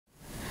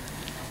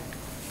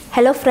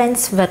Hello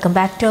friends, welcome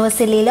back to our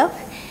Selilo.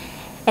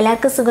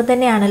 എല്ലാവർക്കും സുഖം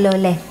തന്നെയാണല്ലോ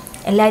അല്ലേ?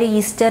 എല്ലാവരും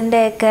ഈസ്റ്ററിൻ്റെ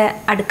ഒക്കെ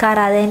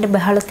അടുക്കാറായതിൻ്റെ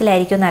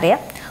ബഹളത്തിലായിരിക്കും എന്നറിയാം.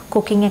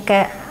 കുക്കിംഗ് ഒക്കെ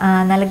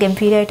നല്ല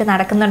ഗംഭീരമായിട്ട്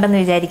നടക്കുന്നുണ്ടെന്ന്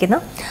വിചാരിക്കുന്നു.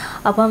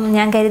 അപ്പം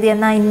ഞാൻ കരുതി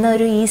എന്നാൽ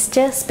ഇന്നൊരു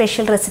ഈസ്റ്റർ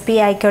സ്പെഷ്യൽ റെസിപ്പി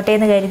ആയിക്കോട്ടെ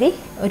എന്ന് കരുതി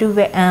ഒരു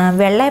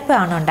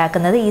വെള്ളയപ്പമാണ്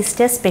ഉണ്ടാക്കുന്നത്.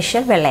 ഈസ്റ്റർ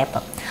സ്പെഷ്യൽ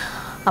വെള്ളയപ്പം.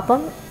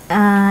 അപ്പം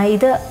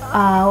ഇത്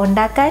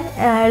ഉണ്ടാക്കാൻ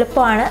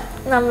എളുപ്പമാണ്,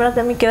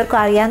 നമ്മൾ മിക്കവർക്കും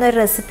അറിയാവുന്ന ഒരു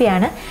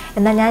റെസിപ്പിയാണ്.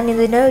 എന്നാൽ ഞാൻ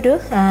ഇതിന്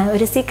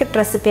ഒരു സീക്രട്ട്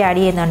റെസിപ്പി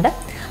ആഡ് ചെയ്യുന്നുണ്ട്.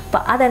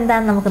 അപ്പോൾ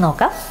അതെന്താണെന്ന് നമുക്ക്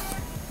നോക്കാം.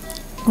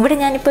 ഇവിടെ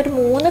ഞാനിപ്പോൾ ഒരു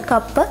 3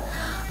 കപ്പ്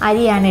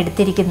അരിയാണ്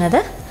എടുത്തിരിക്കുന്നത്.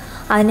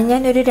 അതിന്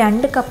ഞാനൊരു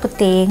 2 കപ്പ്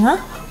തേങ്ങ,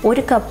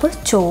 1 കപ്പ്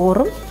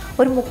ചോറും,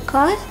 ഒരു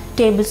 3/4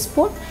 ടേബിൾ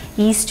സ്പൂൺ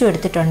ഈസ്റ്റും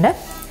എടുത്തിട്ടുണ്ട്.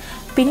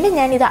 പിന്നെ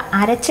ഞാനിത്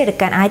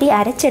അരി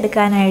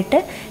അരച്ചെടുക്കാനായിട്ട്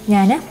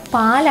ഞാൻ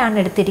പാലാണ്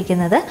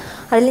എടുത്തിരിക്കുന്നത്.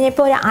 അതിൽ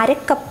ഞാനിപ്പോൾ ഒരു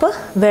 1/2 കപ്പ്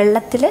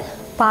വെള്ളത്തിൽ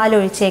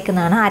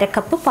പാലൊഴിച്ചേക്കുന്നതാണ്, 1/2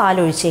 കപ്പ്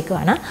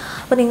പാലൊഴിച്ചേക്കുവാണ്.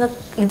 അപ്പോൾ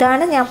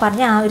ഇതാണ് ഞാൻ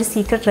പറഞ്ഞ ആ ഒരു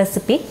സീക്രട്ട്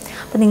റെസിപ്പി.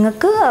 അപ്പോൾ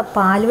നിങ്ങൾക്ക്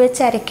പാൽ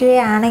വെച്ച്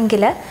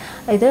അരയ്ക്കുകയാണെങ്കിൽ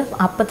ഇത്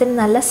അപ്പത്തിന്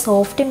നല്ല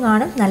സോഫ്റ്റും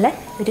കാണും, നല്ല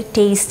ഒരു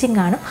ടേസ്റ്റും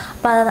കാണും.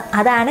 അപ്പോൾ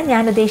അതാണ്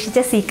ഞാൻ ഉദ്ദേശിച്ച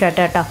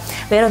സീക്രട്ട് കേട്ടോ,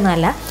 വേറെ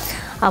ഒന്നുമല്ല.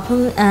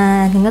 അപ്പം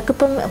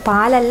നിങ്ങൾക്കിപ്പം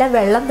പാലല്ല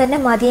വെള്ളം തന്നെ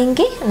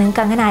മതിയെങ്കിൽ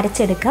നിങ്ങൾക്ക് അങ്ങനെ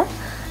അരച്ചെടുക്കാം.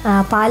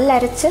 പാലിൽ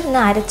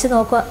അരച്ച്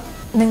നോക്കുക,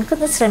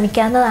 നിങ്ങൾക്കൊന്ന്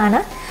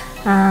ശ്രമിക്കാവുന്നതാണ്.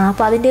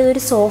 അപ്പോൾ അതിൻ്റെ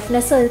ഒരു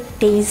സോഫ്റ്റ്നെസ്, ഒരു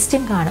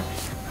ടേസ്റ്റും കാണും.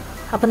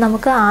 അപ്പം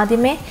നമുക്ക്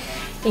ആദ്യമേ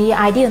ഈ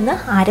അരി ഒന്ന്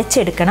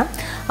അരച്ചെടുക്കണം.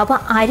 അപ്പോൾ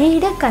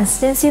അരിയുടെ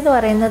കൺസിസ്റ്റൻസി എന്ന്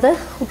പറയുന്നത്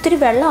ഒത്തിരി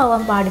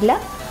വെള്ളമാവാൻ പാടില്ല,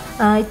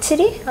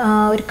 ഇച്ചിരി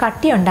ഒരു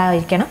കട്ടി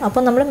ഉണ്ടായിരിക്കണം.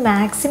 അപ്പോൾ നമ്മൾ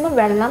മാക്സിമം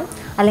വെള്ളം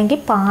അല്ലെങ്കിൽ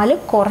പാല്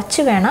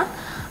കുറച്ച് വേണം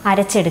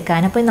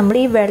അരച്ചെടുക്കാൻ. അപ്പോൾ നമ്മൾ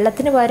ഈ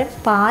വെള്ളത്തിന് പകരം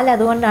പാൽ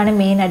അതുകൊണ്ടാണ്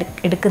മെയിൻ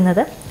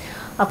എടുക്കുന്നത്.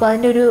 അപ്പോൾ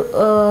അതിൻ്റെ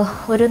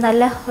ഒരു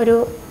നല്ല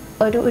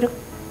ഒരു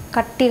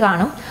കട്ടി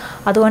കാണും.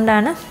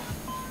 അതുകൊണ്ടാണ്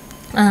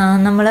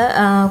നമ്മൾ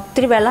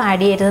ഒത്തിരി വെള്ളം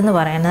ആഡ് ചെയ്യരുതെന്ന്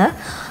പറയുന്നത്.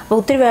 അപ്പോൾ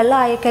ഒത്തിരി വെള്ളം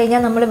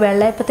ആയിക്കഴിഞ്ഞാൽ നമ്മൾ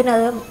വെള്ളയപ്പത്തിന്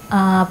അത്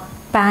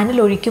പാനിൽ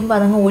ഒഴിക്കുമ്പോൾ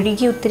അതങ്ങ്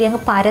ഒഴുകി ഒത്തിരി അങ്ങ്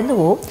പരന്നു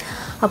പോവും.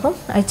 അപ്പം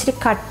ഇച്ചിരി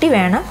കട്ടി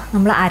വേണം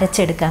നമ്മൾ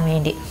അരച്ചെടുക്കാൻ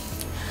വേണ്ടി.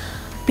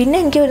 പിന്നെ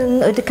എനിക്ക്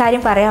ഒരു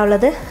കാര്യം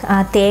പറയാനുള്ളത്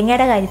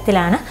തേങ്ങയുടെ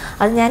കാര്യത്തിലാണ്.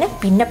 അത് ഞാൻ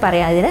പിന്നെ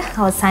പറയാം, അതിന്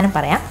അവസാനം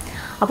പറയാം.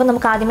 അപ്പം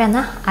നമുക്ക് ആദ്യമേ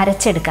ഒന്ന്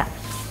അരച്ചെടുക്കാം.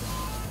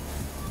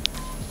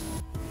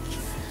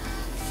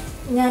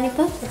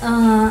 ഞാനിപ്പം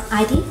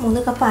 3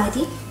 കപ്പ്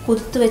അരി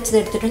കുതിർത്ത് വെച്ചത്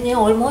എടുത്തിട്ടുണ്ട്. ഞാൻ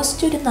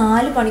ഓൾമോസ്റ്റ് ഒരു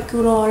 4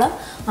 മണിക്കൂറോളം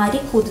അരി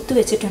കുതിർത്ത്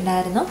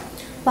വെച്ചിട്ടുണ്ടായിരുന്നു.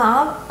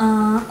 അപ്പോൾ ആ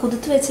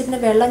കുതിർത്ത് വെച്ചിരുന്ന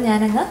വെള്ളം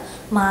ഞാനങ്ങ്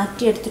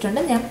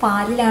മാറ്റിയെടുത്തിട്ടുണ്ട്. ഞാൻ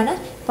പാലിലാണ്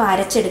ഇപ്പോൾ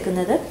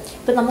അരച്ചെടുക്കുന്നത്.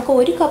 ഇപ്പോൾ നമുക്ക്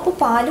 1 കപ്പ്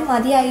പാല്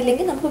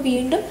മതിയായില്ലെങ്കിൽ നമുക്ക്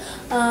വീണ്ടും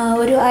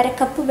ഒരു 1/2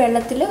 കപ്പ്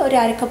വെള്ളത്തിൽ ഒരു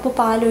 1/2 കപ്പ്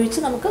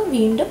പാലൊഴിച്ച് നമുക്ക്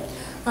വീണ്ടും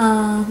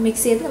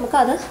മിക്സ് ചെയ്ത്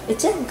നമുക്ക്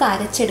വെച്ച് നമുക്ക്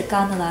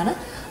അരച്ചെടുക്കാവുന്നതാണ്.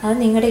 അത്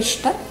നിങ്ങളുടെ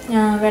ഇഷ്ടം.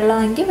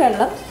 വെള്ളമെങ്കിൽ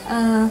വെള്ളം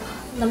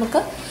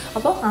നമുക്ക്.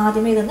 അപ്പോൾ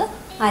ആദ്യമേ ഇതൊന്ന്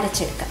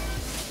അരച്ചെടുക്കാം.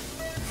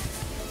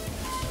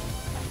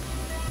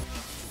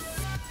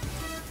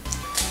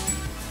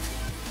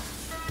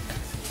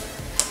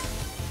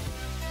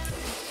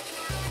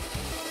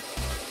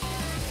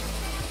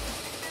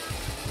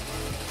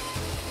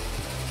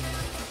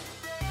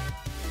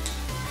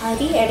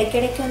 അരി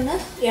ഇടയ്ക്കിടയ്ക്കൊന്ന്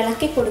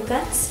ഇളക്കി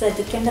കൊടുക്കാൻ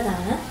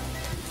ശ്രദ്ധിക്കേണ്ടതാണ്.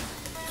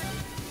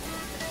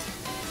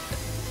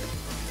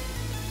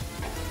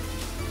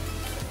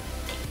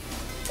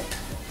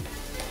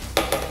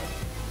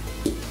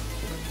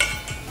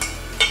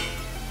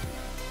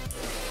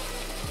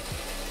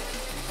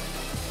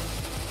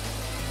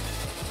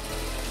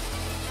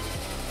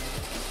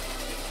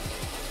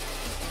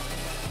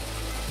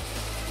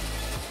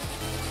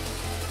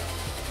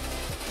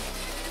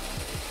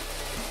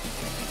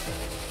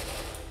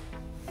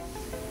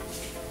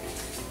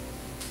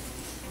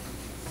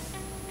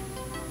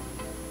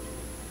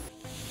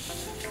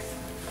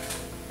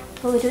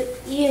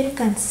 ഈ ഒരു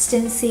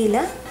കൺസിസ്റ്റൻസിയിൽ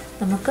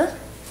നമുക്ക്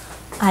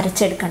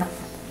അരച്ചെടുക്കണം.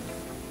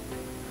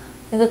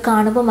 നിങ്ങൾക്ക്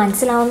കാണുമ്പോൾ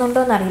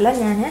മനസ്സിലാവുന്നുണ്ടോ എന്നറിയില്ല,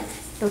 ഞാൻ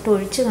ഇതോട്ട്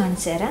ഒഴിച്ച്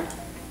കാണിച്ചു തരാം.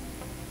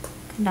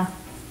 കണ്ടോ,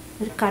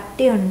 ഒരു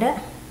കട്ടിയുണ്ട്.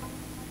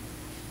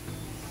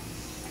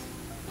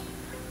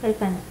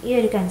 ഈ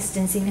ഒരു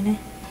കൺസിസ്റ്റൻസി ഇങ്ങനെ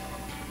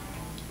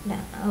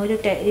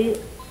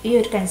ഈ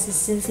ഒരു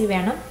കൺസിസ്റ്റൻസി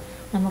വേണം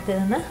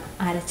നമുക്കിതൊന്ന്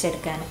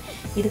അരച്ചെടുക്കാൻ.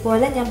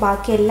 ഇതുപോലെ ഞാൻ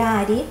ബാക്കി എല്ലാ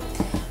അരിയും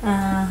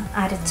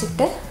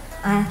അരച്ചിട്ട്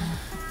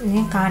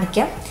ഞാൻ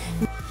കാണിക്കാം.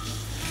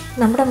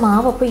 നമ്മുടെ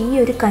മാവ് അപ്പോൾ ഈ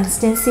ഒരു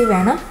കൺസിസ്റ്റൻസി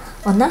വേണം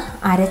ഒന്ന്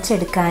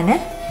അരച്ചെടുക്കാൻ.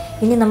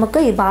 ഇനി നമുക്ക്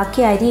ഈ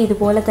ബാക്കി അരി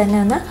ഇതുപോലെ തന്നെ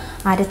ഒന്ന്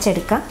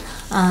അരച്ചെടുക്കാം.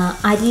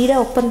 അരിയുടെ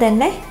ഒപ്പം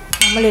തന്നെ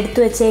നമ്മൾ എടുത്തു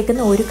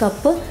വെച്ചേക്കുന്ന 1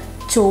 കപ്പ്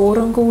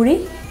ചോറും കൂടി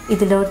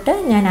ഇതിലോട്ട്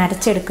ഞാൻ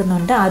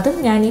അരച്ചെടുക്കുന്നുണ്ട്. അതും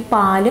ഞാൻ ഈ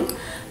പാലും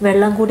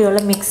വെള്ളം കൂടിയുള്ള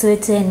മിക്സ്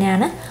വെച്ച്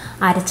തന്നെയാണ്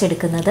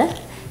അരച്ചെടുക്കുന്നത്.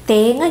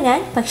 തേങ്ങ ഞാൻ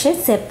പക്ഷേ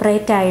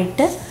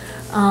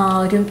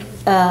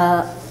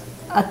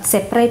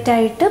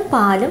സെപ്പറേറ്റായിട്ട്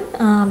പാലും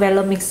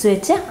വെള്ളം മിക്സ്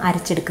വെച്ച്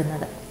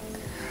അരച്ചെടുക്കുന്നത്.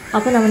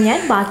 അപ്പോൾ ഞാൻ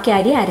ബാക്കി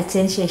അരി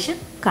അരച്ചതിന് ശേഷം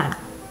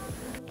കാണാം.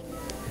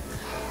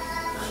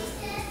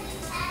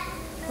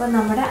 അപ്പോൾ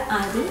നമ്മുടെ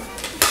അരി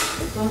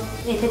ഇപ്പോൾ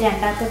എൻ്റെ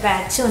 2ാമത്തെ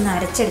ബാച്ച് ഒന്ന്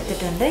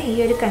അരച്ചെടുത്തിട്ടുണ്ട്. ഈ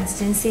ഒരു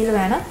കൺസിസ്റ്റൻസിയിൽ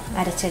വേണം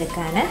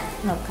അരച്ചെടുക്കാൻ.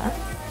 നോക്കാം,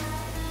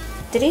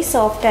 ഇത്തിരി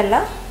സോഫ്റ്റ് അല്ല,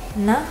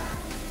 എന്നാൽ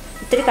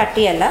ഇത്തിരി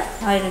കട്ടിയല്ല,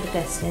 ആ ഒരു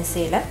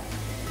കൺസിസ്റ്റൻസിയിൽ.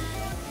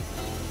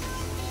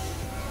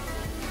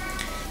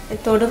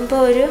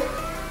 തൊടുമ്പോൾ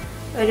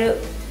ഒരു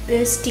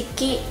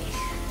സ്റ്റിക്കി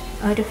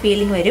ഒരു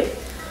ഫീലിംഗ് വരും.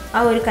 ആ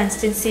ഒരു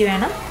കൺസിസ്റ്റൻസി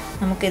വേണം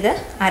നമുക്കിത്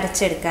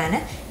അരച്ചെടുക്കാൻ.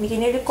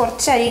 എനിക്കിനി ഒരു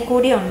കുറച്ച് അരിയും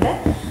കൂടി ഉണ്ട്.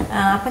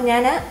 അപ്പം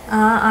ഞാൻ ആ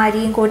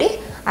അരിയും കൂടി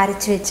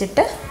അരച്ച്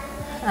വെച്ചിട്ട്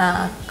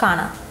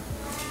കാണാം.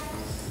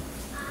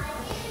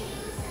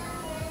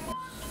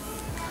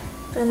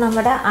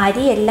 നമ്മുടെ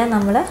അരിയെല്ലാം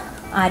നമ്മൾ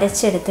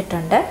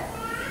അരച്ചെടുത്തിട്ടുണ്ട്.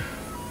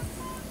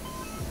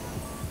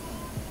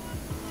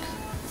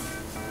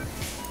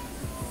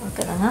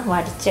 നമുക്കിതങ്ങ്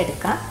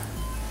വടിച്ചെടുക്കാം.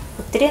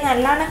 ഒത്തിരി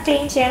നല്ലോണം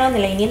ക്ലീൻ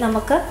ചെയ്യണമെന്നില്ല. ഇനി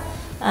നമുക്ക്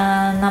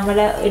നമ്മൾ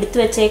എടുത്തു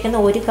വച്ചേക്കുന്ന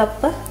 1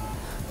 കപ്പ്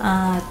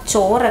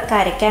ചോറൊക്കെ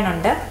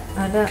അരയ്ക്കാനുണ്ട്.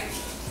 അത്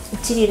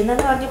ഇച്ചിരി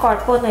ഇരുന്നെന്ന് പറഞ്ഞ്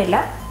കുഴപ്പമൊന്നുമില്ല.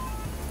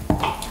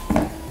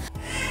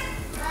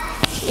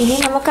 ഇനി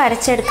നമുക്ക്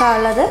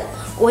അരച്ചെടുക്കാനുള്ളത്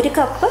 1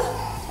 കപ്പ്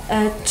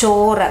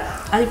ചോറ്.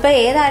 അതിപ്പോൾ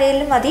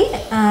ഏതായാലും മതി.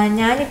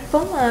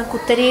 ഞാനിപ്പം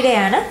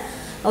കുത്തരിയുടെയാണ്.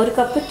 1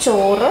 കപ്പ്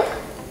ചോറ്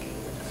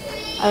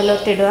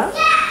അതിലോട്ടിടുക.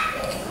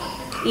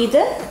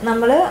 ഇത്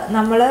നമ്മൾ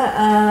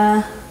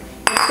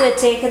എടുത്ത്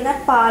വെച്ചേക്കുന്ന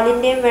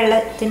പാലിൻ്റെയും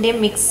വെള്ളത്തിൻ്റെയും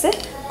മിക്സ്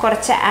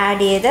കുറച്ച്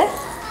ആഡ് ചെയ്ത്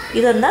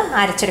ഇതൊന്ന്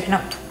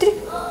അരച്ചെടുക്കണം.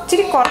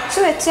 ഇച്ചിരി കുറച്ച്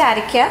വെച്ച്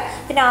അരയ്ക്കുക.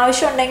 പിന്നെ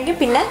ആവശ്യമുണ്ടെങ്കിൽ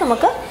പിന്നെ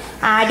നമുക്ക്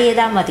ആഡ്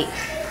ചെയ്താൽ മതി.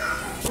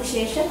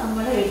 അതിനുശേഷം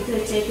നമ്മൾ എടുത്ത്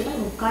വെച്ചേക്കുന്ന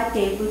 3/4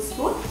 ടേബിൾ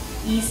സ്പൂൺ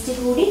ഈസ്റ്റ്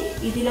കൂടി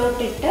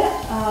ഇതിലോട്ടിട്ട്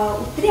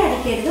ഒത്തിരി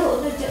അടിക്കരുത്.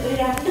 ഒരു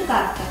 2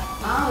 കറക്ക്,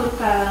 ആ ഒരു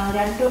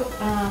 2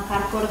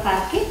 കറക്കോട്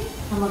കറക്കി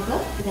നമുക്ക്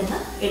ഇതൊന്ന്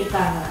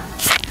എടുക്കാവുന്നതാണ്.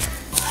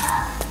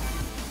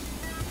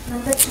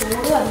 നമ്മുടെ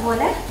ചോറും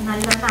അതുപോലെ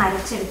നല്ലോണം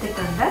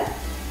അരച്ചെടുത്തിട്ടുണ്ട്.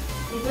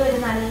 ഇതൊരു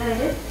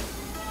നല്ലൊരു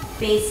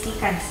പേസ്റ്റി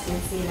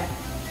കൺസിസ്റ്റൻസിയിൽ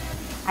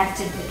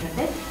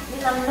അരച്ചെടുത്തിട്ടുണ്ട്. ഇനി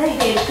നമ്മൾ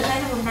ഇത്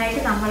എടുക്കുന്നതിന്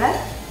മുന്നായിട്ട് നമ്മൾ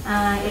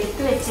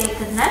എടുത്തു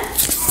വെച്ചേക്കുന്ന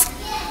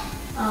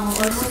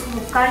ഓൾമോസ്റ്റ്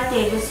 3/4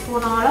 ടേബിൾ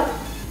സ്പൂണോളം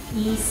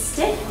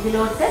ഈസ്റ്റ്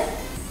ഇതിലോട്ട്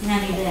ഞാൻ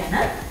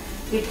ഇടുകയാണ്.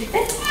 ഇട്ടിട്ട്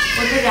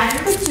ഒരു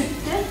 2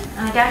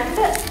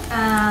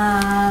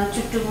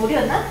 ചുറ്റ് കൂടി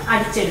ഒന്ന്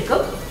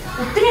അടിച്ചെടുക്കും.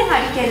 ഒത്തിരി അങ്ങ്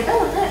അടിക്കരുത്.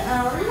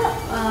 ഒന്ന്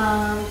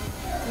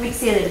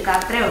മിക്സ് ചെയ്തെടുക്കുക,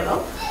 അത്രയേ ഉള്ളൂ.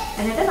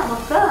 എന്നിട്ട്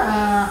നമുക്ക്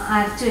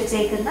അരച്ച്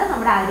വെച്ചേക്കുന്ന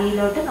നമ്മുടെ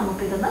അരിയിലോട്ട്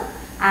നമുക്കിതൊന്ന്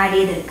ആഡ്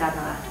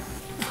ചെയ്തെടുക്കാവുന്നതാണ്.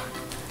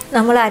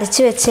 നമ്മൾ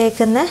അരച്ച്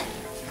വെച്ചേക്കുന്ന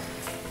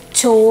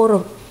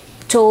ചോറും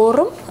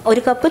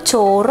 1 കപ്പ്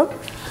ചോറും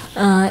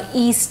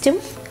ഈസ്റ്റും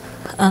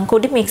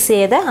കൂടി മിക്സ്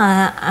ചെയ്ത്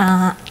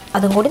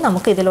അതും കൂടി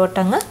നമുക്ക്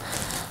ഇതിലോട്ടങ്ങ്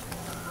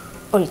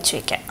ഒഴിച്ച്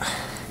വയ്ക്കാം.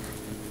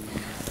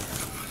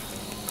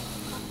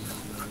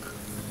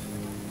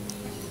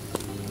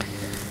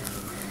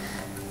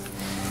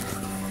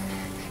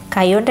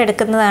 കൈ കൊണ്ട്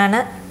എടുക്കുന്നതാണ്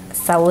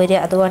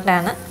സൗകര്യം.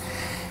 അതുകൊണ്ടാണ്.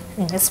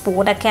 നിങ്ങൾ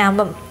സ്പൂണൊക്കെ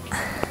ആകുമ്പം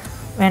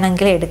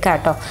വേണമെങ്കിൽ എടുക്കാം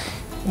കേട്ടോ.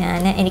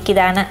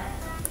 എനിക്കിതാണ്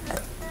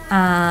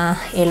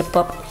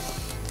എളുപ്പം.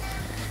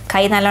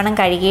 കൈ നല്ലോണം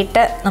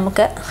കഴുകിയിട്ട്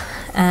നമുക്ക്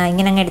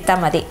ഇങ്ങനെ അങ്ങ് എടുത്താൽ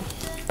മതി.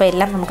 അപ്പോൾ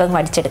എല്ലാം നമുക്കങ്ങ്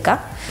വടിച്ചെടുക്കാം.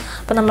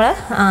 അപ്പോൾ നമ്മൾ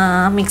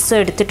മിക്സും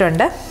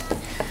എടുത്തിട്ടുണ്ട്.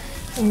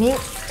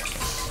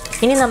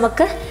 ഇനി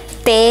നമുക്ക്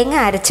തേങ്ങ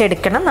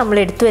അരച്ചെടുക്കണം. നമ്മൾ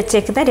എടുത്തു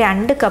വെച്ചേക്കുന്ന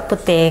 2 കപ്പ്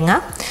തേങ്ങ.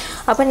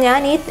 അപ്പം ഞാൻ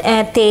ഈ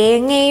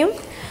തേങ്ങയും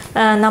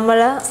നമ്മൾ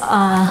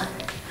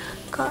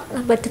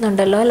കാണാൻ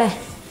പറ്റുന്നുണ്ടല്ലോ അല്ലേ?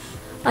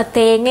 ആ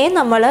തേങ്ങയും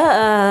നമ്മൾ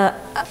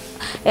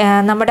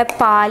നമ്മുടെ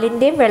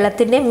പാലിൻ്റെയും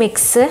വെള്ളത്തിൻ്റെയും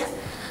മിക്സ്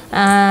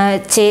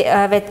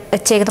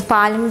വെച്ചേക്കുന്ന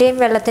പാലിൻ്റെയും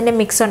വെള്ളത്തിൻ്റെ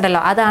മിക്സ്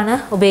ഉണ്ടല്ലോ, അതാണ്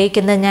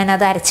ഉപയോഗിക്കുന്നത് ഞാൻ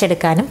അത്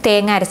അരച്ചെടുക്കാനും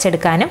തേങ്ങ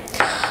അരച്ചെടുക്കാനും.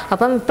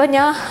 അപ്പം ഇപ്പം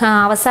ഞാൻ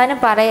അവസാനം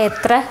പറയാം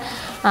എത്ര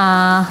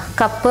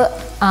കപ്പ്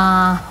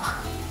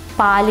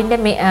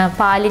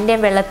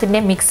പാലിൻ്റെയും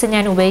വെള്ളത്തിൻ്റെയും മിക്സ്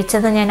ഞാൻ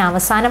ഉപയോഗിച്ചതെന്ന് ഞാൻ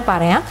അവസാനം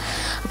പറയാം.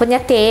 അപ്പോൾ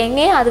ഞാൻ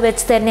തേങ്ങയും അത്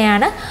വെച്ച്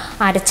തന്നെയാണ്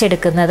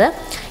അരച്ചെടുക്കുന്നത്.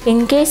 ഇൻ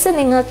കേസ്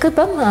നിങ്ങൾക്ക്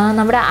ഇപ്പം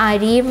നമ്മുടെ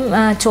അരിയും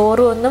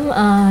ചോറും ഒന്നും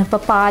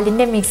ഇപ്പോൾ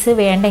പാലിൻ്റെ മിക്സ്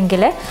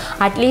വേണ്ടെങ്കിൽ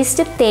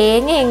അറ്റ്ലീസ്റ്റ്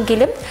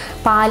തേങ്ങയെങ്കിലും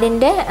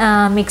പാലിൻ്റെ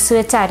മിക്സ്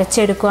വെച്ച്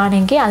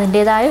അരച്ചെടുക്കുകയാണെങ്കിൽ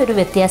അതിൻ്റേതായ ഒരു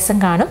വ്യത്യാസം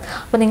കാണും.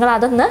 അപ്പോൾ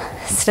നിങ്ങളതൊന്ന്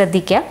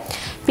ശ്രദ്ധിക്കുക.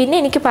 പിന്നെ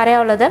എനിക്ക്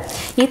പറയാനുള്ളത്,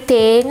 ഈ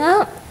തേങ്ങ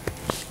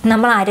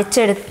നമ്മൾ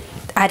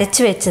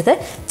അരച്ച് വെച്ചത്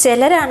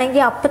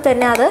ചിലരാണെങ്കിൽ അപ്പം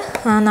തന്നെ അത്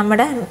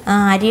നമ്മുടെ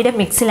അരിയുടെ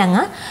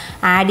മിക്സിലങ്ങ്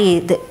ആഡ്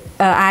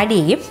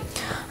ചെയ്യും.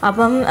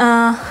 അപ്പം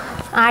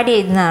ആഡ്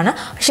ചെയ്യുന്നതാണ്.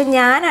 പക്ഷെ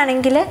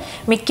ഞാനാണെങ്കിൽ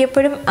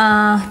മിക്കപ്പോഴും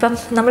ഇപ്പം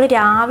നമ്മൾ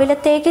രാവിലെ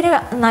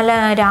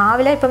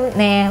ഇപ്പം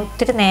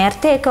ഒത്തിരി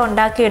നേരത്തെയൊക്കെ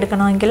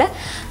ഉണ്ടാക്കിയെടുക്കണമെങ്കിൽ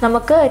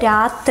നമുക്ക്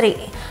രാത്രി,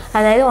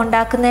 അതായത്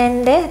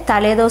ഉണ്ടാക്കുന്നതിൻ്റെ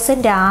തലേദിവസം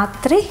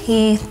രാത്രി ഈ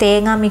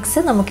തേങ്ങാ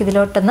മിക്സ്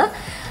നമുക്കിതിലോട്ടൊന്ന്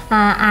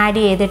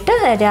ആഡ് ചെയ്തിട്ട്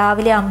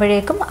രാവിലെ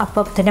ആകുമ്പോഴേക്കും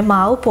അപ്പത്തിൻ്റെ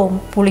മാവ്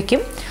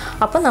പുളിക്കും.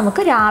 അപ്പം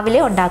നമുക്ക് രാവിലെ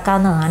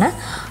ഉണ്ടാക്കാവുന്നതാണ്.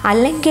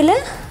 അല്ലെങ്കിൽ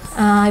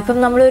ഇപ്പം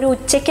നമ്മളൊരു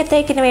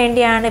ഉച്ചക്കത്തേക്കിന്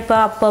വേണ്ടിയാണ് ഇപ്പോൾ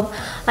അപ്പം,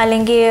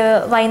 അല്ലെങ്കിൽ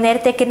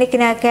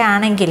വൈകുന്നേരത്തേക്കിനൊക്കെ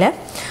ആണെങ്കിൽ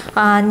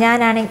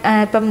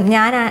ഇപ്പം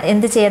ഞാൻ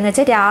എന്ത് ചെയ്യാന്ന്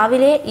വെച്ചാൽ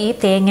രാവിലെ ഈ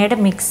തേങ്ങയുടെ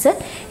മിക്സ്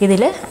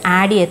ഇതിൽ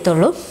ആഡ്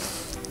ചെയ്യത്തുള്ളൂ.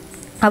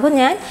 അപ്പോൾ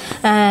ഞാൻ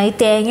ഈ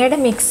തേങ്ങയുടെ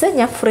മിക്സ്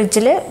ഞാൻ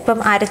ഫ്രിഡ്ജിൽ ഇപ്പം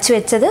അരച്ച്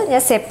വെച്ചത്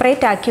ഞാൻ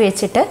സെപ്പറേറ്റ് ആക്കി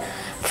വെച്ചിട്ട്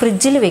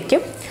ഫ്രിഡ്ജിൽ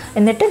വെക്കും.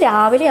 എന്നിട്ട്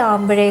രാവിലെ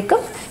ആകുമ്പോഴേക്കും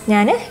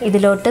ഞാൻ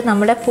ഇതിലോട്ട്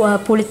നമ്മുടെ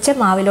പുളിച്ച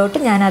മാവിലോട്ട്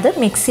ഞാനത്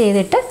മിക്സ്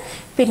ചെയ്തിട്ട്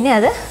പിന്നെ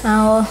അത്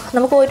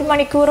നമുക്ക് 1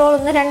 മണിക്കൂറോ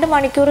 2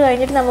 മണിക്കൂർ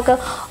കഴിഞ്ഞിട്ട് നമുക്ക്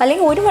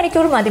അല്ലെങ്കിൽ 1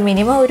 മണിക്കൂർ മതി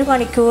മിനിമം 1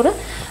 മണിക്കൂർ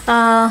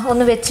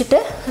ഒന്ന് വെച്ചിട്ട്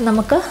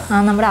നമുക്ക്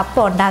നമ്മുടെ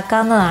അപ്പം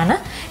ഉണ്ടാക്കാവുന്നതാണ്.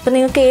 ഇപ്പം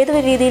നിങ്ങൾക്ക് ഏത്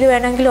രീതിയിൽ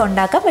വേണമെങ്കിലും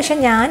ഉണ്ടാക്കാം. പക്ഷേ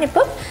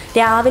ഞാനിപ്പം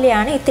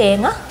രാവിലെയാണ് ഈ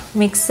തേങ്ങ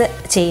മിക്സ്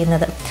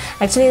ചെയ്യുന്നത്.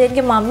 ആക്ച്വലി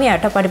ഇതെനിക്ക്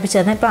മമ്മിയാട്ടോ പഠിപ്പിച്ചു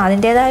തന്നെ. ഇപ്പം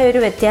അതിൻ്റേതായ ഒരു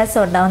വ്യത്യാസം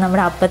ഉണ്ടാകും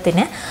നമ്മുടെ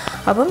അപ്പത്തിന്.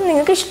 അപ്പം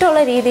നിങ്ങൾക്ക്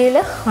ഇഷ്ടമുള്ള രീതിയിൽ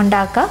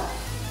ഉണ്ടാക്കാം.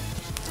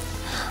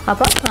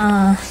 അപ്പം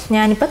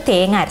ഞാനിപ്പോൾ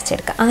തേങ്ങ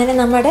അരച്ചെടുക്കാം. അങ്ങനെ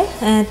നമ്മുടെ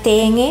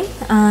തേങ്ങയും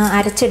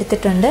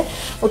അരച്ചെടുത്തിട്ടുണ്ട്.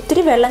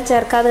 ഒത്തിരി വെള്ളം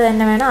ചേർക്കാതെ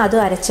തന്നെ വേണം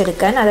അതും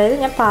അരച്ചെടുക്കാൻ. അതായത്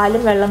ഞാൻ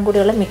പാലും വെള്ളം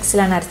കൂടിയുള്ള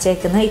മിക്സിലാണ്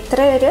അരച്ചേക്കുന്നത്.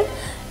 ഇത്ര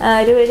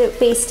ഒരു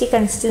പേസ്റ്റി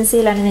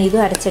കൺസിസ്റ്റൻസിയിലാണ് ഞാൻ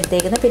ഇതും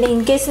അരച്ചെടുത്തേക്കുന്നത്. പിന്നെ ഇൻ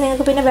കേസ്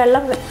നിങ്ങൾക്ക് പിന്നെ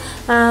വെള്ളം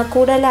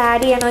കൂടുതൽ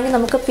ആഡ് ചെയ്യണമെങ്കിൽ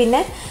നമുക്ക്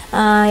പിന്നെ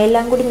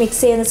എല്ലാം കൂടി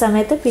മിക്സ് ചെയ്യുന്ന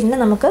സമയത്ത് പിന്നെ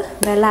നമുക്ക്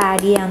വെള്ളം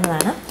ആഡ്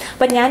ചെയ്യാവുന്നതാണ്.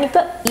 അപ്പം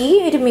ഞാനിപ്പോൾ ഈ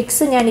ഒരു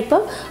മിക്സ്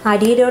ഞാനിപ്പോൾ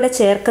അരിയിലൂടെ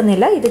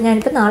ചേർക്കുന്നില്ല. ഇത്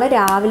ഞാനിപ്പോൾ നാളെ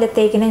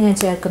രാവിലത്തേക്കിനെ ഞാൻ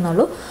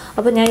ചേർക്കുന്നുള്ളൂ.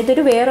 അപ്പോൾ ഞാൻ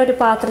ഇതൊരു വേറൊരു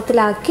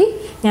പാത്രത്തിലാക്കി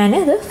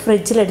ഞാനിത്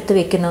ഫ്രിഡ്ജിലെടുത്ത്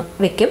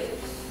വെക്കും.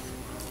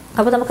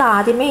 അപ്പോൾ നമുക്ക്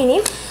ആദ്യമേ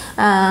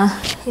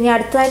ഇനി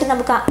അടുത്തതായിട്ട്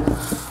നമുക്ക്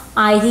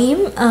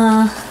അരിയും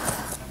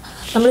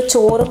നമ്മൾ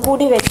ചോറും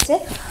കൂടി വെച്ച്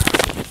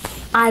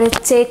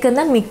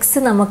അരച്ചേക്കുന്ന മിക്സ്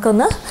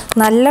നമുക്കൊന്ന്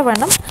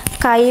നല്ലവണ്ണം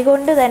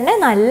കൈകൊണ്ട് തന്നെ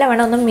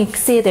നല്ലവണ്ണം ഒന്ന്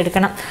മിക്സ്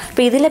ചെയ്തെടുക്കണം.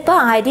 അപ്പോൾ ഇതിലിപ്പോൾ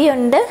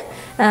അരിയുണ്ട്,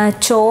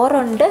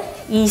 ചോറുണ്ട്,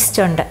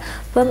 ഈസ്റ്റുണ്ട്.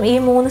 അപ്പം ഈ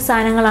 3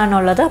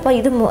 സാധനങ്ങളാണുള്ളത്. അപ്പോൾ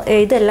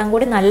ഇതെല്ലാം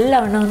കൂടി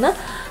നല്ലവണ്ണം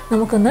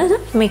നമുക്കൊന്ന് ഇത്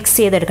മിക്സ്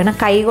ചെയ്തെടുക്കണം.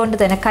 കൈ കൊണ്ട്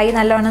തന്നെ കൈ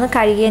നല്ലവണ്ണം ഒന്ന്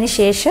കഴുകിയതിന്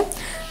ശേഷം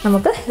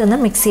നമുക്ക് ഇതൊന്ന്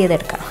മിക്സ്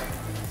ചെയ്തെടുക്കാം.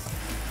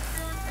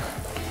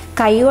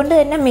 കൈ കൊണ്ട്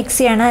തന്നെ മിക്സ്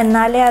ചെയ്യണം.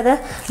 എന്നാലേ അത്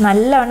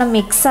നല്ലവണ്ണം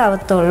മിക്സ്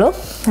ആവത്തുള്ളൂ,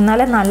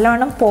 എന്നാലേ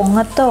നല്ലവണ്ണം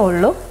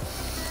പൊങ്ങത്തുള്ളൂ.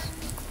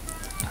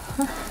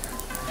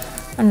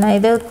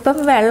 ഇത് ഇപ്പം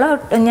വെള്ളം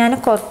ഞാൻ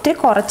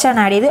കുറച്ചാണ്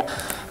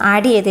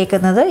ആഡ്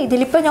ചെയ്തേക്കുന്നത്.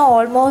 ഇതിലിപ്പോൾ ഞാൻ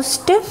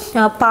ഓൾമോസ്റ്റ്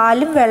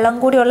പാലും വെള്ളം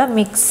കൂടിയുള്ള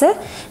മിക്സ്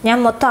ഞാൻ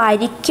മൊത്തം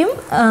അരിക്കും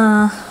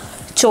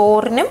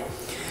ചോറിനും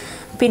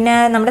പിന്നെ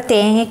നമ്മുടെ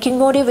തേങ്ങയ്ക്കും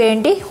കൂടി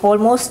വേണ്ടി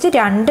ഓൾമോസ്റ്റ്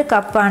 2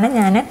 കപ്പാണ്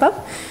ഞാനിപ്പം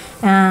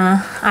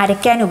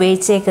അരയ്ക്കാൻ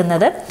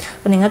ഉപയോഗിച്ചേക്കുന്നത്.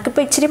 അപ്പോൾ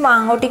നിങ്ങൾക്കിപ്പോൾ ഇച്ചിരി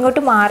അങ്ങോട്ടും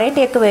ഇങ്ങോട്ടും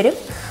മാറേണ്ടിയൊക്കെ വരും.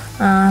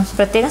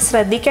 പ്രത്യേകം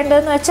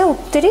ശ്രദ്ധിക്കേണ്ടതെന്ന് വെച്ചാൽ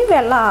ഒത്തിരി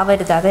വെള്ളം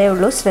ആവരുത്, അതേ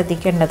ഉള്ളൂ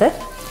ശ്രദ്ധിക്കേണ്ടത്.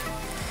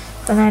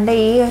 അപ്പോൾ വേണ്ട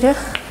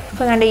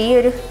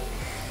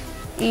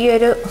ഈ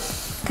ഒരു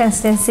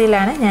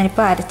കൺസിസ്റ്റൻസിയിലാണ്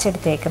ഞാനിപ്പോൾ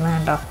അരച്ചെടുത്തേക്കുന്നത്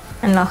കണ്ടോ.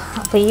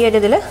 അപ്പോൾ ഈ ഒരു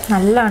ഇതിൽ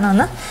നല്ലോണം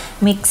ഒന്ന്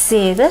മിക്സ്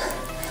ചെയ്ത്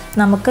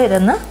നമുക്ക്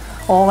ഇതൊന്ന്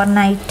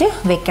ഓവർനൈറ്റ്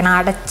വെക്കണം,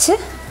 അടച്ച്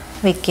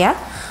വെക്കുക.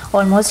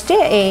 ഓൾമോസ്റ്റ്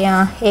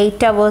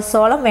 8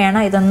 അവേഴ്സോളം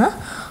വേണം ഇതൊന്ന്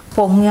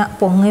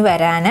പൊങ്ങി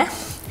വരാൻ.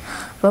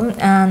 അപ്പം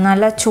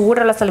നല്ല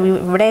ചൂടുള്ള സ്ഥലം,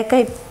 ഇവിടെയൊക്കെ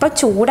ഇപ്പം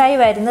ചൂടായി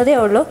വരുന്നതേ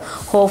ഉള്ളൂ.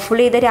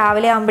 ഹോപ്പ്ഫുള്ളി ഇത്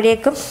രാവിലെ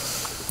ആകുമ്പോഴേക്കും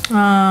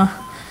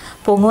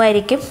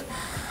പൊങ്ങുമായിരിക്കും.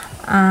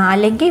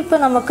 അല്ലെങ്കിൽ ഇപ്പോൾ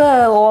നമുക്ക്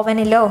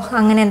ഓവനിലോ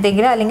അങ്ങനെ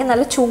എന്തെങ്കിലും, അല്ലെങ്കിൽ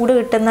നല്ല ചൂട്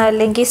കിട്ടുന്ന,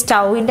 അല്ലെങ്കിൽ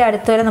സ്റ്റൗവിൻ്റെ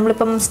അടുത്ത് വരെ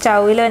നമ്മളിപ്പം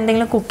സ്റ്റൗവിലോ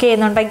എന്തെങ്കിലും കുക്ക്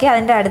ചെയ്യുന്നുണ്ടെങ്കിൽ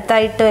അതിൻ്റെ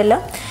അടുത്തായിട്ട്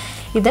എല്ലാം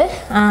ഇത്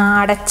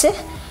അടച്ച്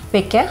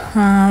വയ്ക്കുക.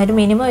 ഒരു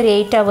മിനിമം ഒരു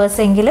 8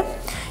 അവേഴ്സെങ്കിലും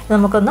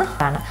നമുക്കൊന്ന്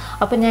കാണാം.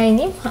 അപ്പോൾ ഞാൻ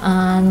ഇനി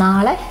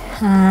നാളെ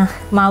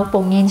മാവ്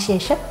പൊങ്ങിയതിന്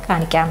ശേഷം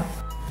കാണിക്കാം.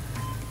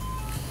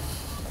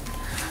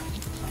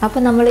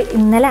 അപ്പോൾ നമ്മൾ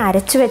ഇന്നലെ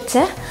അരച്ചു വെച്ച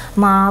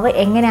മാവ്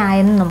എങ്ങനെ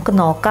ആയെന്ന് നമുക്ക്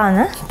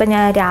നോക്കാമെന്ന്. ഇപ്പം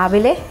ഞാൻ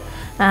രാവിലെ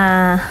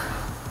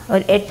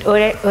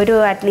ഒരു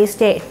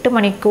അറ്റ്ലീസ്റ്റ് 8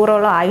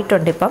 മണിക്കൂറോളം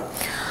ആയിട്ടുണ്ട് ഇപ്പം.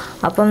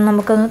 അപ്പം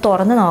നമുക്കൊന്ന്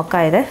തുറന്ന്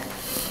നോക്കാം. ഇത്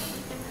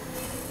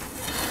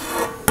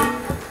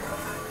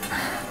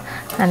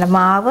നല്ല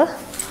മാവ്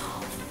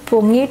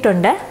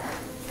പൊങ്ങിയിട്ടുണ്ട്.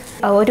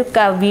 ഒരു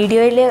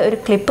വീഡിയോയിൽ ഒരു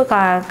ക്ലിപ്പ്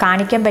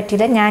കാണിക്കാൻ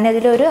പറ്റിയില്ല.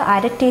 ഞാനതിലൊരു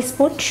 1/2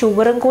 ടീസ്പൂൺ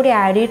ഷുഗറും കൂടി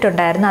ആഡ്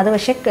ചെയ്തിട്ടുണ്ടായിരുന്നു. അത്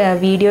പക്ഷേ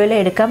വീഡിയോയിൽ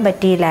എടുക്കാൻ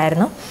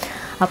പറ്റിയില്ലായിരുന്നു.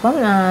 അപ്പം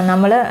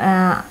നമ്മൾ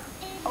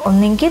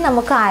ഒന്നെങ്കിൽ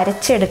നമുക്ക്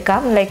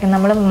അരച്ചെടുക്കാം, ലൈക്ക്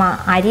നമ്മൾ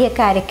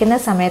അരിയൊക്കെ അരയ്ക്കുന്ന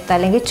സമയത്ത്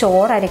അല്ലെങ്കിൽ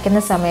ചോറ് അരയ്ക്കുന്ന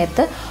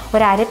സമയത്ത്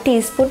ഒരു 1/2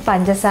 ടീസ്പൂൺ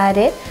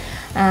പഞ്ചസാരയും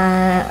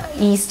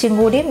ഈസ്റ്റും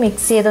കൂടി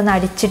മിക്സ് ചെയ്തൊന്ന്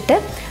അടിച്ചിട്ട്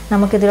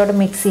നമുക്കിതിലോട്ട്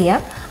മിക്സ് ചെയ്യാം.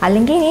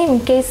 അല്ലെങ്കിൽ ഇനി ഇൻ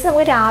കേസ്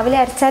നമുക്ക് രാവിലെ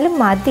അരച്ചാലും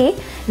മതി.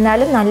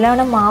 എന്നാലും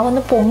നല്ലവണ്ണം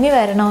മാവൊന്ന് പൊങ്ങി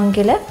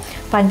വരണമെങ്കിൽ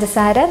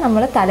പഞ്ചസാര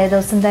നമ്മൾ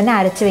തലേദിവസം തന്നെ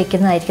അരച്ച്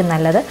വെക്കുന്നതായിരിക്കും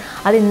നല്ലത്.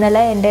 അത്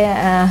ഇന്നലെ എൻ്റെ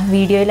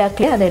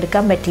വീഡിയോയിലാക്കി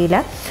അതെടുക്കാൻ പറ്റിയില്ല.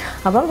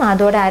 അപ്പം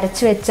അതോടെ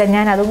അരച്ച് വെച്ച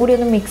ഞാൻ അതും കൂടി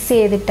ഒന്ന് മിക്സ്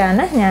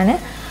ചെയ്തിട്ടാണ് ഞാൻ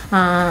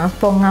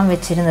പൊങ്ങാൻ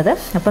വെച്ചിരുന്നത്.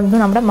 അപ്പം ഇത്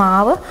നമ്മുടെ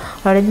മാവ്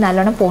വളരെ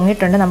നല്ലോണം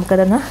പൊങ്ങിയിട്ടുണ്ട്.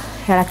 നമുക്കതൊന്ന്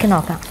ഇളക്കി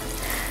നോക്കാം.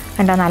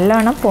 കണ്ടോ,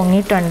 നല്ലോണം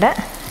പൊങ്ങിയിട്ടുണ്ട്,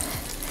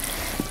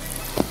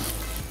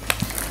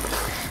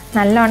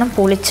 നല്ലോണം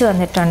പുളിച്ച്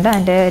വന്നിട്ടുണ്ട്.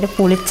 അതിൻ്റെ ഒരു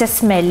പുളിച്ച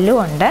സ്മെല്ലും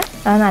ഉണ്ട്.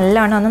 അത്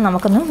നല്ലോണം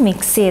നമുക്കൊന്ന്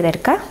മിക്സ്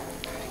ചെയ്തെടുക്കാം.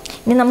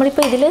 ഇനി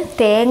നമ്മളിപ്പോൾ ഇതിൽ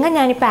തേങ്ങ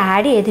ഞാനിപ്പോൾ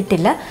ആഡ്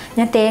ചെയ്തിട്ടില്ല.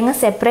 ഞാൻ തേങ്ങ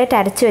സെപ്പറേറ്റ്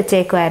അരച്ച്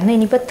വെച്ചേക്കുമായിരുന്നു.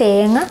 ഇനിയിപ്പോൾ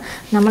തേങ്ങ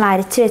നമ്മൾ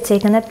അരച്ച്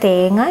വെച്ചേക്കുന്ന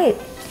തേങ്ങ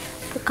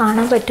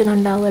കാണാൻ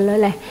പറ്റുന്നുണ്ടാവുമല്ലോ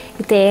അല്ലേ.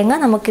 ഈ തേങ്ങ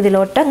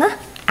നമുക്കിതിലോട്ടങ്ങ്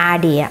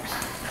ആഡ് ചെയ്യാം.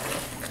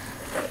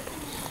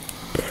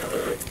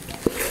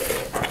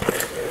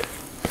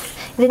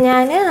 ഇത്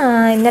ഞാൻ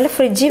ഇന്നലെ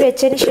ഫ്രിഡ്ജിൽ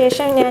വെച്ചതിന്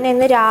ശേഷം ഞാൻ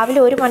ഇന്ന് രാവിലെ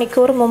 1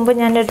 മണിക്കൂർ മുമ്പ്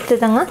ഞാൻ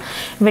എടുത്തിതങ്ങ്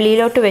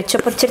വെളിയിലോട്ട് വെച്ചു.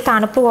 അപ്പോൾ ഇച്ചിരി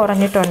തണുപ്പ്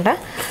കുറഞ്ഞിട്ടുണ്ട്.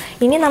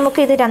 ഇനി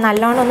നമുക്കിത്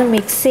നല്ലോണം ഒന്ന്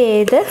മിക്സ്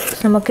ചെയ്ത്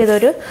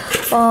നമുക്കിതൊരു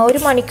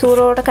 1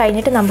 മണിക്കൂറോടെ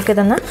കഴിഞ്ഞിട്ട്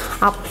നമുക്കിതൊന്ന്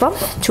അപ്പം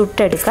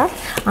ചുട്ടെടുക്കാം.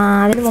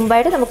 അതിന്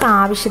മുമ്പായിട്ട് നമുക്ക്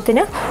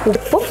ആവശ്യത്തിന്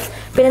ഉപ്പും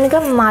പിന്നെ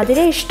നിങ്ങൾക്ക്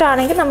മധുരം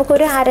ഇഷ്ടമാണെങ്കിൽ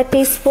നമുക്കൊരു 1/2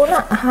 ടീസ്പൂൺ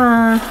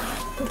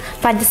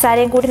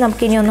പഞ്ചസാരയും കൂടി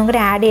നമുക്ക് ഇനി ഒന്നും കൂടി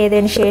ആഡ്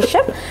ചെയ്തതിന്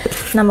ശേഷം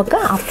നമുക്ക്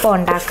അപ്പം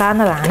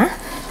ഉണ്ടാക്കാവുന്നതാണ്.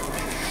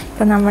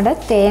 ഇപ്പം നമ്മുടെ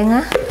തേങ്ങ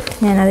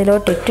ഞാൻ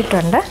അതിലോട്ട്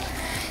ഇട്ടിട്ടുണ്ട്.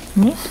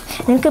 ഇനി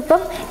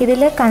നിങ്ങൾക്കിപ്പം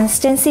ഇതിൽ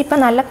കൺസിസ്റ്റൻസി ഇപ്പം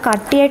നല്ല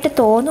കട്ടിയായിട്ട്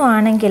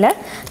തോന്നുവാണെങ്കിൽ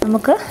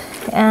നമുക്ക്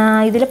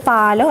ഇതിൽ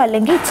പാലോ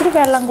അല്ലെങ്കിൽ ഇച്ചിരി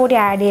വെള്ളം കൂടി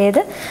ആഡ്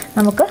ചെയ്ത്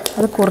നമുക്ക്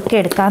അത്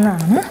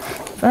കുറുക്കിയെടുക്കാവുന്നതാണ്.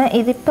 അപ്പം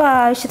ഇതിപ്പോൾ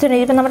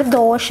ആവശ്യത്തിന് ഇപ്പം നമ്മുടെ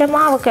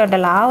ദോശമാവൊക്കെ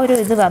ഉണ്ടല്ലോ ആ ഒരു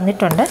ഇത്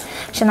വന്നിട്ടുണ്ട്.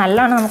 പക്ഷെ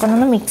നല്ലോണം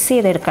നമുക്കൊന്ന് മിക്സ്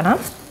ചെയ്തെടുക്കണം.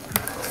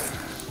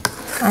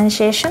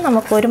 അതിനുശേഷം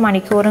നമുക്ക് 1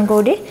 മണിക്കൂറും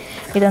കൂടി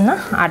ഇതൊന്ന്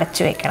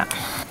അടച്ചു വെക്കണം.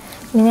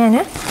 ഇനി ഞാൻ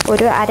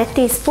ഒരു 1/2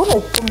 ടീസ്പൂൺ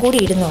ഉപ്പും കൂടി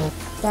ഇടുന്നുണ്ട്.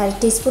 1/2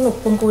 ടീസ്പൂൺ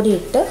ഉപ്പും കൂടി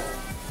ഇട്ട്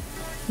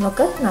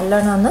നമുക്ക്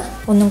നല്ലോണം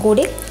ഒന്നും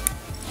കൂടി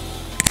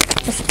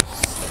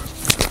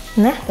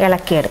ഒന്ന്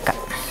ഇളക്കിയെടുക്കാം.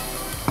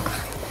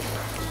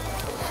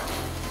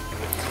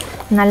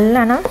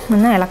 നല്ലോണം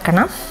ഒന്ന്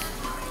ഇളക്കണം.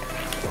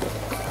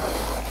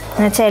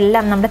 എന്നുവെച്ചാൽ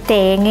എല്ലാം നമ്മുടെ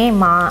തേങ്ങയും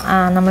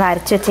നമ്മൾ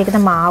അരച്ച് വെച്ചേക്കുന്ന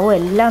മാവും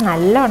എല്ലാം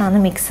നല്ലോണം ഒന്ന്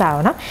മിക്സ്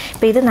ആവണം.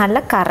 അപ്പോൾ ഇത് നല്ല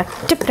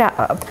കറക്റ്റ്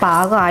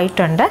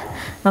പാകമായിട്ടുണ്ട്.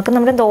 നമുക്ക്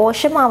നമ്മുടെ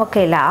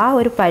ദോശമാവൊക്കെ ഇല്ല ആ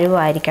ഒരു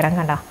പരുവായിരിക്കണം.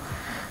 കണ്ടോ,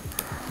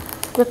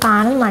 ഇത്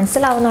കാണുമ്പോൾ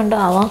മനസ്സിലാവുന്നുണ്ടോ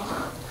ആവോ?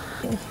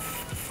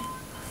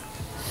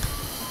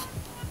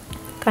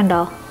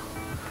 കണ്ടോ,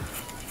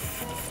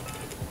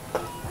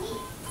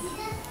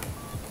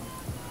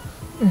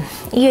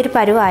 ഈ ഒരു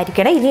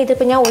പരുവായിരിക്കണം. ഇനി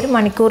ഇതിപ്പോൾ ഞാൻ 1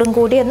 മണിക്കൂറും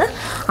കൂടി ഒന്ന്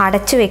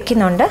അടച്ചു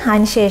വെക്കുന്നുണ്ട്.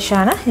 അതിന്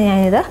ശേഷമാണ്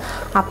ഞാനിത്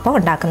അപ്പം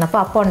ഉണ്ടാക്കുന്നത്.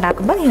 അപ്പോൾ അപ്പം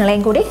ഉണ്ടാക്കുമ്പോൾ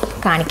നിങ്ങളെയും കൂടി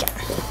കാണിക്കാം.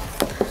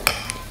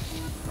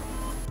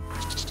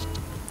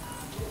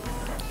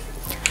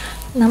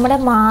 നമ്മുടെ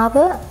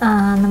മാവ്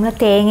നമ്മൾ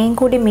തേങ്ങയും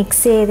കൂടി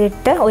മിക്സ്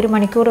ചെയ്തിട്ട് 1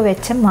 മണിക്കൂർ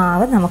വെച്ച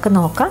മാവ് നമുക്ക്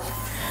നോക്കാം.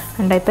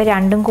 കണ്ടോ, ഇപ്പോൾ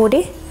രണ്ടും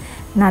കൂടി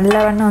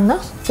നല്ലവണ്ണം ഒന്ന്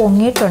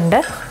പൊങ്ങിയിട്ടുണ്ട്.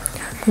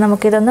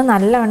 നമുക്കിതൊന്ന്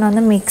നല്ലവണ്ണം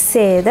ഒന്ന് മിക്സ്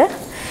ചെയ്ത്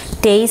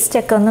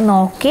ടേസ്റ്റൊക്കെ ഒന്ന്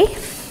നോക്കി,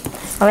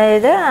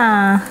 അതായത്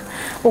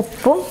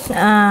ഉപ്പും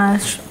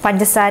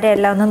പഞ്ചസാര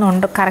എല്ലാം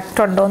ഒന്ന്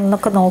കറക്റ്റ് ഉണ്ടോ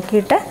എന്നൊക്കെ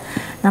നോക്കിയിട്ട്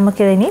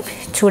നമുക്കിതിനി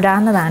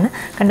ചുടാവുന്നതാണ്.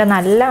 കണ്ടോ,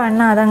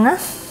 നല്ലവണ്ണം അതങ്ങ്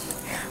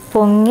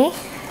പൊങ്ങി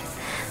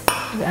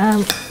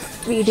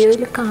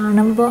വീഡിയോയിൽ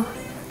കാണുമ്പോൾ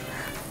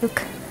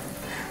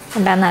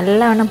കണ്ടോ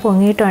നല്ലവണ്ണം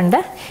പൊങ്ങിയിട്ടുണ്ട്.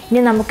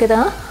 ഇനി നമുക്കിത്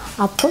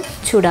അപ്പം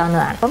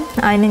ചുടാവുന്നതാണ്. അപ്പം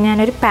അതിന്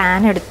ഞാനൊരു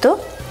പാൻ എടുത്തു.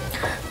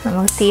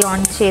 നമുക്ക് തീ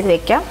ഓൺ ചെയ്ത്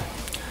വെക്കാം.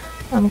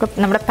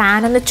 നമ്മുടെ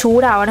പാനൊന്ന്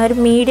ചൂടാവണം. ഒരു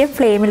മീഡിയം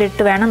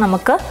ഫ്ലെയിമിലിട്ട് വേണം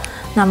നമുക്ക്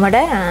നമ്മുടെ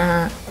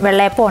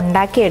വെള്ളയപ്പം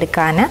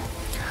ഉണ്ടാക്കിയെടുക്കാൻ.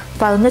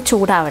 അപ്പോൾ അതൊന്ന്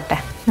ചൂടാവട്ടെ.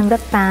 നമ്മുടെ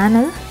പാൻ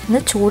ഒന്ന്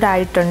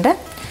ചൂടായിട്ടുണ്ട്.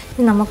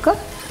 നമുക്ക്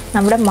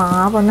നമ്മുടെ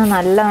മാവൊന്ന്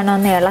നല്ലവണ്ണം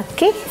ഒന്ന്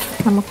ഇളക്കി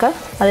നമുക്ക്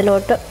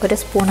അതിലോട്ട് 1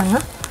 സ്പൂൺ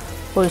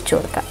ഒഴിച്ചു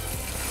കൊടുക്കാം.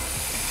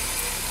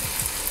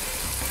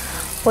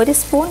 1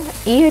 സ്പൂൺ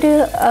ഈ ഒരു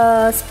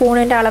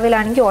സ്പൂണിൻ്റെ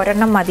അളവിലാണെങ്കിൽ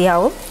 1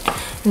 മതിയാവും.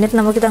 എന്നിട്ട്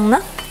നമുക്കിതൊന്ന്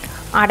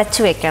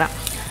അടച്ചു വെക്കണം.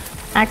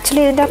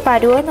 ആക്ച്വലി ഇതിൻ്റെ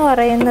പരുവെന്ന്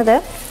പറയുന്നത്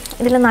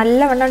ഇതിൽ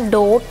നല്ലവണ്ണം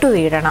ഡോട്ട്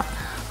വീഴണം.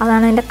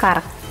 അതാണ് ഇതിൻ്റെ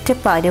കറക്റ്റ്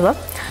പരുവം.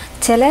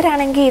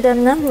 ചിലരാണെങ്കിൽ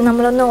ഇതൊന്ന്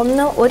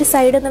നമ്മളൊന്ന് ഒരു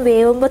സൈഡൊന്ന്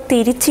വേവുമ്പോൾ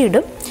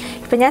തിരിച്ചിടും.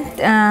 ഇപ്പം ഞാൻ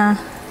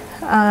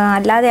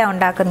അല്ലാതെയാണ്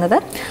ഉണ്ടാക്കുന്നത്.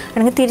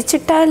 അല്ലെങ്കിൽ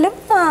തിരിച്ചിട്ടാലും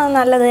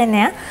നല്ലത്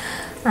തന്നെയാണ്.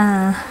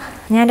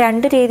 ഞാൻ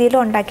 2 രീതിയിലും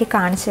ഉണ്ടാക്കി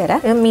കാണിച്ചു തരാം.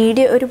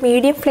 ഒരു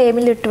മീഡിയം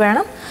ഫ്ലെയിമിലിട്ട്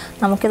വേണം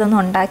നമുക്കിതൊന്ന്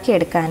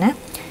ഉണ്ടാക്കിയെടുക്കാൻ.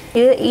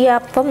 ഈ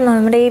അപ്പം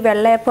നമ്മുടെ ഈ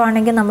വെള്ളയപ്പം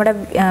ആണെങ്കിൽ നമ്മുടെ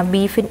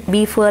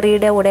ബീഫ്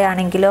കറിയുടെ കൂടെ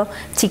ആണെങ്കിലോ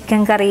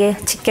ചിക്കൻ കറി,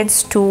 ചിക്കൻ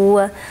സ്റ്റൂ,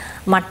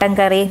 മട്ടൻ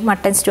കറി,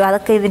 മട്ടൻ സ്റ്റൂ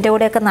അതൊക്കെ ഇതിൻ്റെ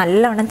കൂടെയൊക്കെ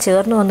നല്ലവണ്ണം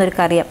ചേർന്ന് വന്നൊരു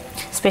കറിയാണ്.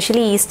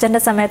 സ്പെഷ്യലി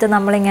ഈസ്റ്ററിൻ്റെ സമയത്ത്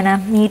നമ്മളിങ്ങനെ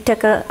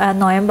മീറ്റൊക്കെ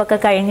നൊയമ്പൊക്കെ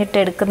കഴിഞ്ഞിട്ട്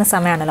എടുക്കുന്ന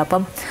സമയമാണല്ലോ.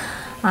 അപ്പം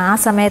ആ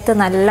സമയത്ത്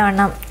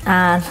നല്ലവണ്ണം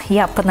ഈ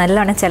അപ്പം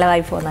നല്ലവണ്ണം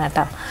ചിലവായി പോകുന്നത്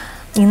കേട്ടോ.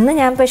 ഇന്ന്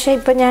ഞാൻ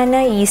ഇപ്പം ഞാൻ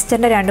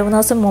ഈസ്റ്ററിൻ്റെ 2-3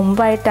 ദിവസം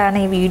മുമ്പായിട്ടാണ്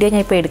ഈ വീഡിയോ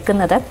ഞാൻ ഇപ്പോൾ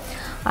എടുക്കുന്നത്.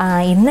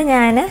 ഇന്ന്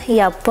ഞാൻ ഈ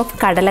അപ്പം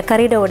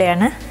കടലക്കറിയുടെ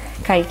കൂടെയാണ്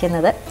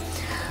കഴിക്കുന്നത്.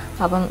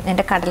 അപ്പം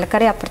എൻ്റെ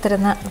കടലക്കറി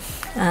അപ്പുറത്തിരുന്ന്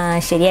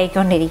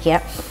ശരിയായിക്കൊണ്ടിരിക്കുക.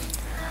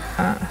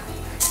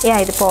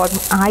 ഇതിപ്പോൾ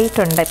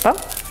ആയിട്ടുണ്ട്. ഇപ്പം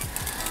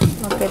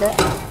നമുക്കിത്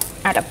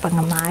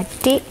അടപ്പങ്ങ്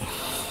മാറ്റി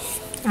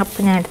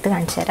അപ്പം ഞാൻ എടുത്ത്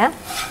കാണിച്ചു തരാം.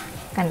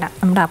 കണ്ട,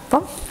 നമ്മുടെ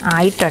അപ്പം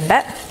ആയിട്ടുണ്ട്.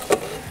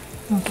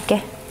 നോക്കിക്കേ,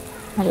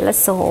 നല്ല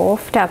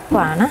സോഫ്റ്റ്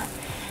അപ്പമാണ്.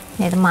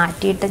 ഇത്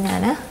മാറ്റിയിട്ട്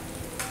ഞാൻ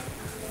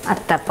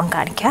അടുത്ത അപ്പം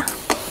കാണിക്കാം.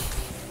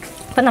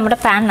 അപ്പം നമ്മുടെ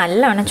പാൻ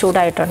നല്ലവണ്ണം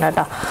ചൂടായിട്ടുണ്ട്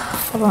കേട്ടോ.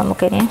 അപ്പോൾ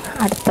നമുക്കിനി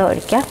അടുത്ത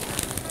ഒഴിക്കാം.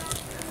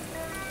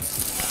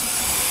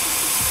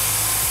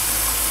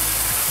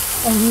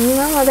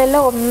 1 മുതൽ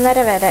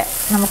 1.5 വരെ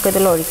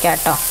നമുക്കിതിൽ ഒഴിക്കാം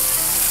കേട്ടോ.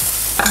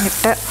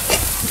 എന്നിട്ട്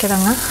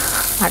നമുക്കിതങ്ങ്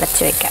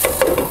അടച്ചു വയ്ക്കാം.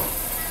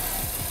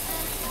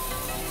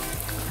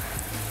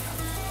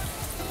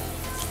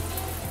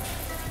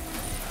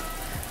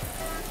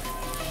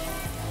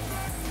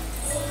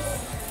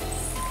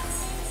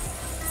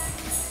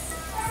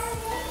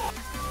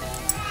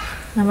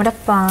 നമ്മുടെ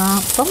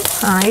പാപ്പം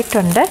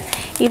ആയിട്ടുണ്ട്.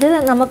 ഇത്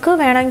നമുക്ക്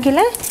വേണമെങ്കിൽ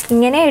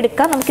ഇങ്ങനെ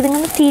എടുക്കാം,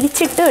 നമുക്കിതിങ്ങനെ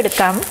തിരിച്ചിട്ടും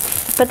എടുക്കാം.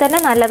 ഇപ്പോൾ തന്നെ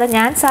നല്ലത്.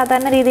 ഞാൻ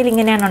സാധാരണ രീതിയിൽ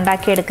ഇങ്ങനെയാണ്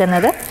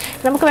ഉണ്ടാക്കിയെടുക്കുന്നത്.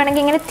 നമുക്ക്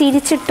വേണമെങ്കിൽ ഇങ്ങനെ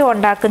തിരിച്ചിട്ടും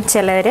ഉണ്ടാക്കും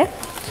ചിലർ.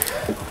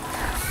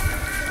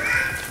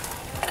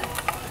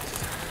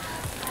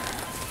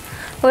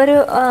 ഒരു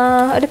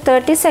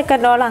 30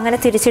 സെക്കൻഡോളം അങ്ങനെ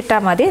തിരിച്ചിട്ടാൽ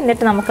മതി.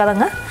 എന്നിട്ട്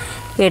നമുക്കതങ്ങ്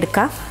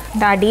എടുക്കാം.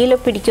 അടിയിൽ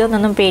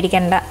പിടിക്കുമെന്നൊന്നും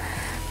പേടിക്കണ്ട.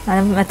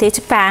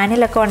 പ്രത്യേകിച്ച്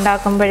പാനിലൊക്കെ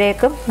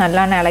ഉണ്ടാക്കുമ്പോഴേക്കും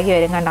നല്ലോണം ഇളകി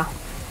വരും. കണ്ടോ,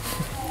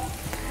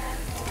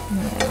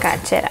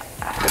 കാണിച്ചു തരാം.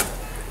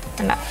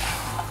 കണ്ടോ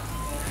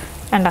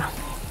കണ്ടോ,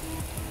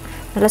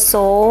 നല്ല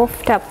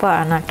സോഫ്റ്റ്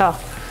അപ്പമാണ് കേട്ടോ.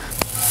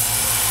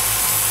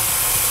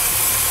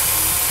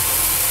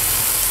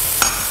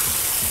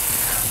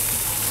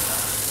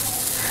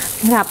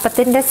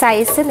 അപ്പത്തിൻ്റെ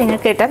സൈസ്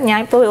നിങ്ങൾക്ക് കിട്ടാം.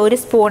 ഞാനിപ്പോൾ ഒരു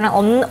സ്പൂണ്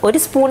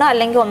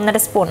അല്ലെങ്കിൽ 1.5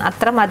 സ്പൂൺ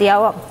അത്ര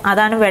മതിയാവും.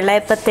 അതാണ്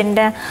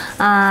വെള്ളയപ്പത്തിൻ്റെ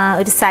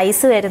ഒരു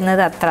സൈസ്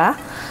വരുന്നത്. അത്ര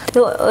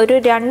ഒരു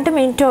 2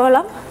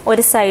 മിനിറ്റോളം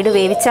ഒരു സൈഡ്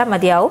വേവിച്ചാൽ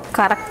മതിയാവും.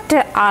 കറക്റ്റ്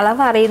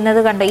അളവ് അറിയുന്നത്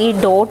കണ്ട ഈ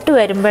ഡോട്ട്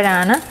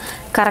വരുമ്പോഴാണ്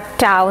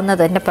കറക്റ്റ്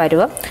ആവുന്നത് എൻ്റെ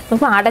പരുവം.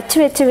 നമുക്ക് അടച്ചു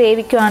വെച്ച്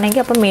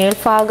വേവിക്കുകയാണെങ്കിൽ അപ്പം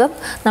മേൽഭാഗം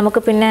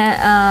നമുക്ക് പിന്നെ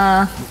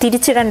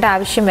തിരിച്ചിടേണ്ട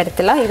ആവശ്യം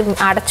വരത്തില്ല. ഇത്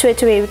അടച്ചു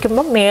വെച്ച്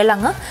വേവിക്കുമ്പം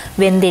മേളങ്ങ്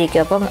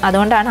വെന്തിരിക്കും. അപ്പം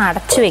അതുകൊണ്ടാണ്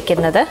അടച്ചു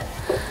വെക്കുന്നത്.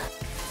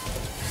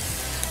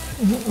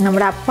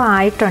 നമ്മുടെ അപ്പം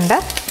ആയിട്ടുണ്ട്.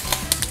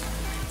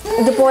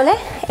 ഇതുപോലെ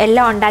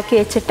എല്ലാം ഉണ്ടാക്കി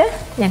വെച്ചിട്ട്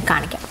ഞാൻ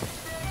കാണിക്കാം.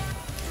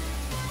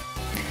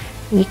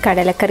 ഈ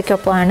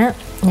കടലക്കറിക്കൊപ്പമാണ്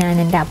ഞാൻ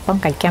എൻ്റെ അപ്പം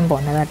കഴിക്കാൻ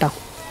പോകുന്നത് കേട്ടോ.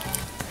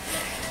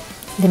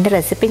 ഇതിൻ്റെ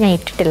റെസിപ്പി ഞാൻ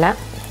ഇട്ടിട്ടില്ല.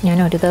 ഞാൻ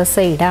ഒരു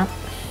ദിവസം ഇടാം.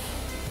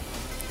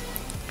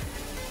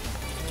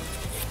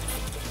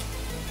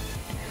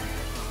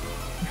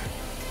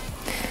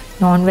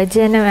 നോൺ വെജ്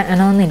തന്നെ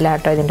വേണമെന്നില്ല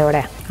കേട്ടോ ഇതിൻ്റെ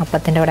കൂടെ,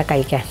 അപ്പത്തിൻ്റെ കൂടെ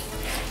കഴിക്കാൻ.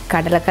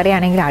 കടലക്കറി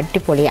ആണെങ്കിൽ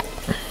അടിപൊളിയാണ്.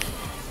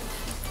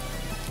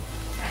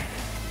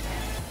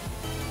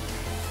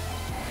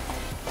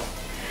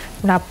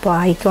 ഇവിടെ അപ്പം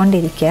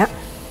ആയിക്കൊണ്ടിരിക്കുക.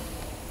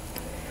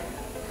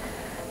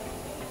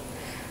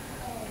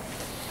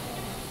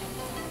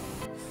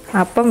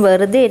 അപ്പം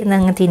വെറുതെ ഇരുന്ന്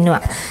അങ്ങ് തിന്നുക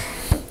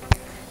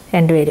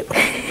രണ്ടുപേരും.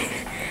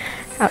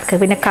 അവർക്ക്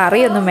പിന്നെ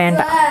കറിയൊന്നും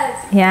വേണ്ട.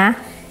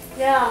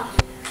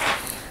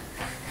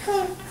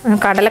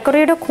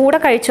 കടലക്കറിയുടെ കൂടെ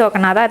കഴിച്ചു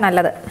നോക്കണം, അതാ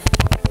നല്ലത്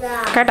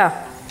കേട്ടോ.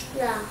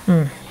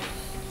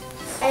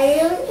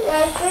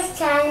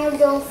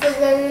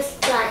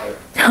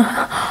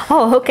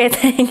 Okay,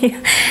 thank you.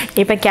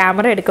 ഇപ്പം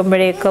ക്യാമറ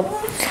എടുക്കുമ്പോഴേക്കും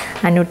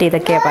അന്നൂട്ടി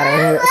ഇതൊക്കെയാണ്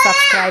പറയുന്നത്.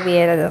 സബ്സ്ക്രൈബ്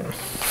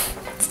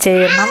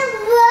ചെയ്യണം.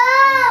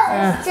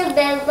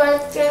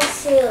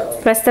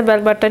 Press the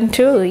bell button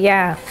too.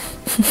 Yeah.